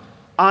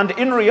 and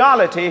in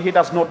reality he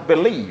does not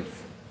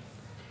believe,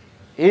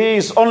 he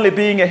is only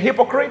being a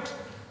hypocrite,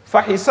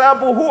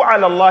 فَحِسَابُهُ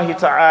عَلَى اللَّهِ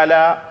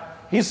تَعَالَى,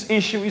 his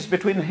issue is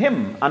between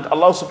him and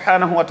Allah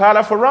subhanahu wa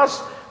ta'ala. For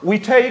us, we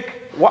take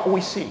what we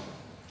see.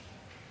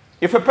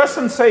 If a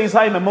person says,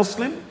 I'm a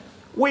Muslim,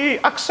 we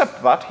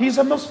accept that he's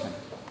a Muslim.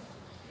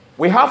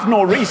 We have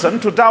no reason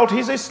to doubt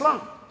his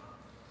Islam.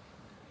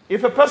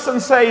 If a person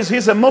says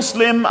he's a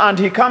Muslim and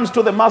he comes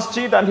to the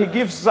masjid and he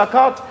gives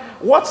zakat,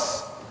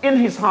 what's in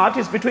his heart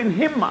is between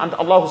him and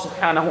Allah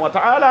subhanahu wa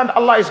ta'ala, and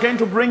Allah is going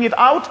to bring it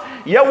out.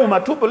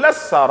 يَوْمَ تُبْلَى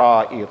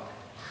السَّرَائِرِ,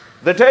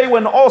 the day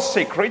when all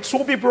secrets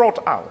will be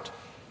brought out.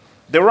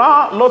 There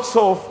are lots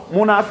of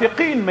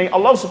munafiqeen. May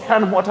Allah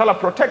subhanahu wa ta'ala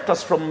protect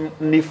us from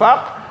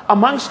nifaq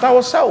amongst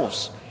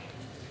ourselves.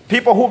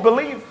 People who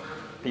believe,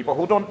 people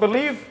who don't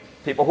believe,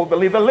 people who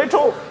believe a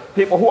little,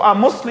 people who are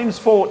Muslims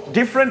for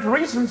different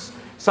reasons.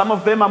 Some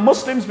of them are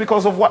Muslims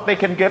because of what they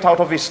can get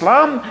out of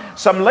Islam.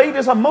 Some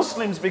ladies are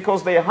Muslims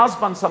because their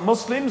husbands are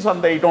Muslims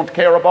and they don't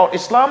care about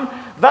Islam.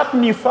 That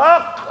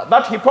nifaq,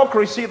 that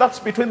hypocrisy, that's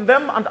between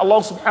them and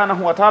Allah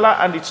subhanahu wa ta'ala,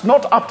 and it's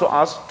not up to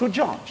us to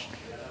judge.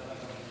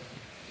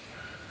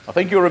 I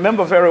think you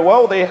remember very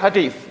well the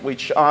hadith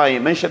which I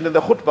mentioned in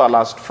the khutbah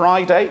last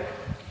Friday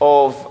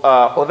of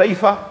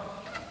Hudhayfa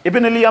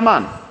ibn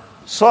al-Yaman,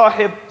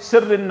 Sahib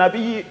Sirr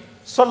al-Nabi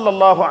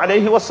sallallahu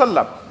alayhi wa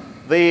sallam,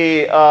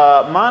 the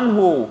man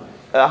who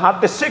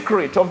had the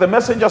secret of the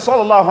Messenger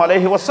sallallahu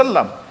alayhi wa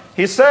sallam.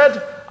 He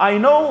said, I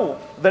know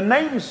the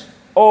names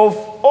of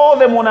all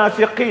the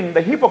munafiqeen,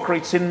 the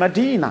hypocrites in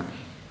Medina.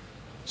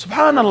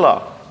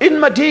 Subhanallah, in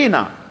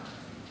Medina,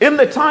 in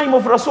the time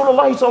of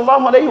Rasulullah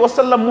sallallahu alayhi wa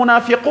sallam,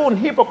 munafiqun,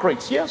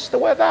 hypocrites, yes, they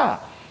were there.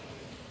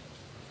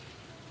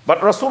 But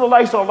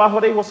Rasulullah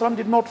sallallahu alayhi wa sallam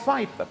did not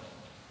fight them.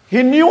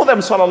 He knew them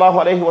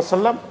sallallahu alayhi wa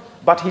sallam,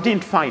 but he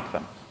didn't fight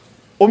them.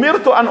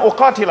 Umirtu an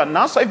uqatil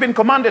an-nas, I've been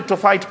commanded to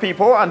fight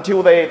people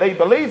until they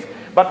believe.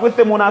 But with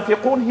the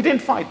munafiqun, he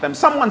didn't fight them.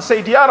 Someone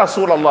said, Ya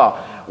Rasulullah,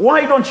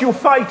 why don't you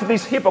fight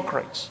these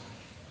hypocrites?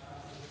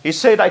 He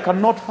said, I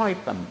cannot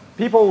fight them.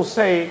 People will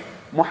say,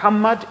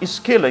 Muhammad is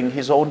killing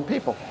his own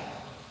people.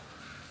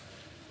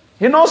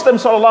 He knows them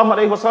sallallahu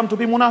alayhi wa sallam to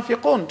be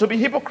munafiqun, to be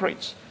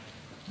hypocrites.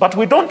 But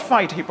we don't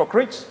fight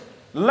hypocrites,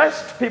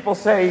 lest people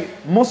say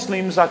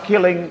Muslims are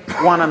killing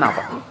one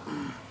another.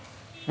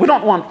 We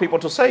don't want people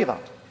to say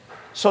that.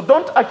 So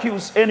don't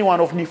accuse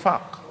anyone of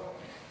nifaq.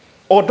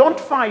 Or don't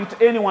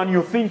fight anyone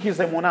you think is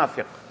a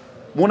munafiq.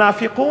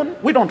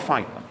 Munafiqun, we don't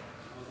fight them.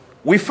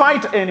 We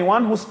fight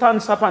anyone who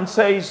stands up and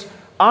says,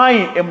 I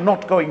am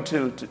not going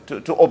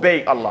to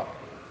obey Allah.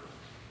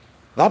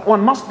 That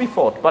one must be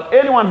fought. But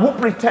anyone who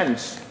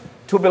pretends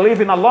to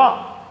believe in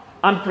Allah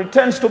and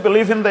pretends to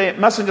believe in the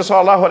Messenger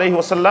sallallahu alayhi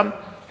wa sallam,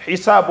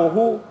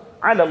 hisabuhu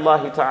ala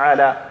Allah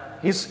ta'ala,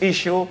 his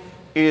issue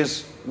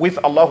is with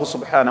Allah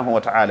subhanahu wa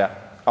ta'ala.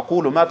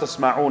 أقول ما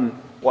تسمعون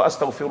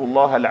وأستغفر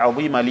الله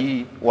العظيم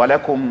لي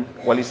ولكم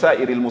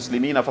ولسائر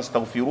المسلمين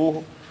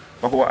فاستغفروه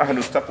فهو أهل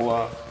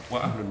التقوى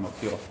وأهل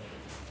المغفرة.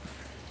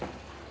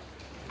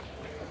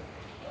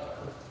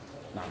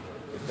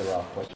 نعم.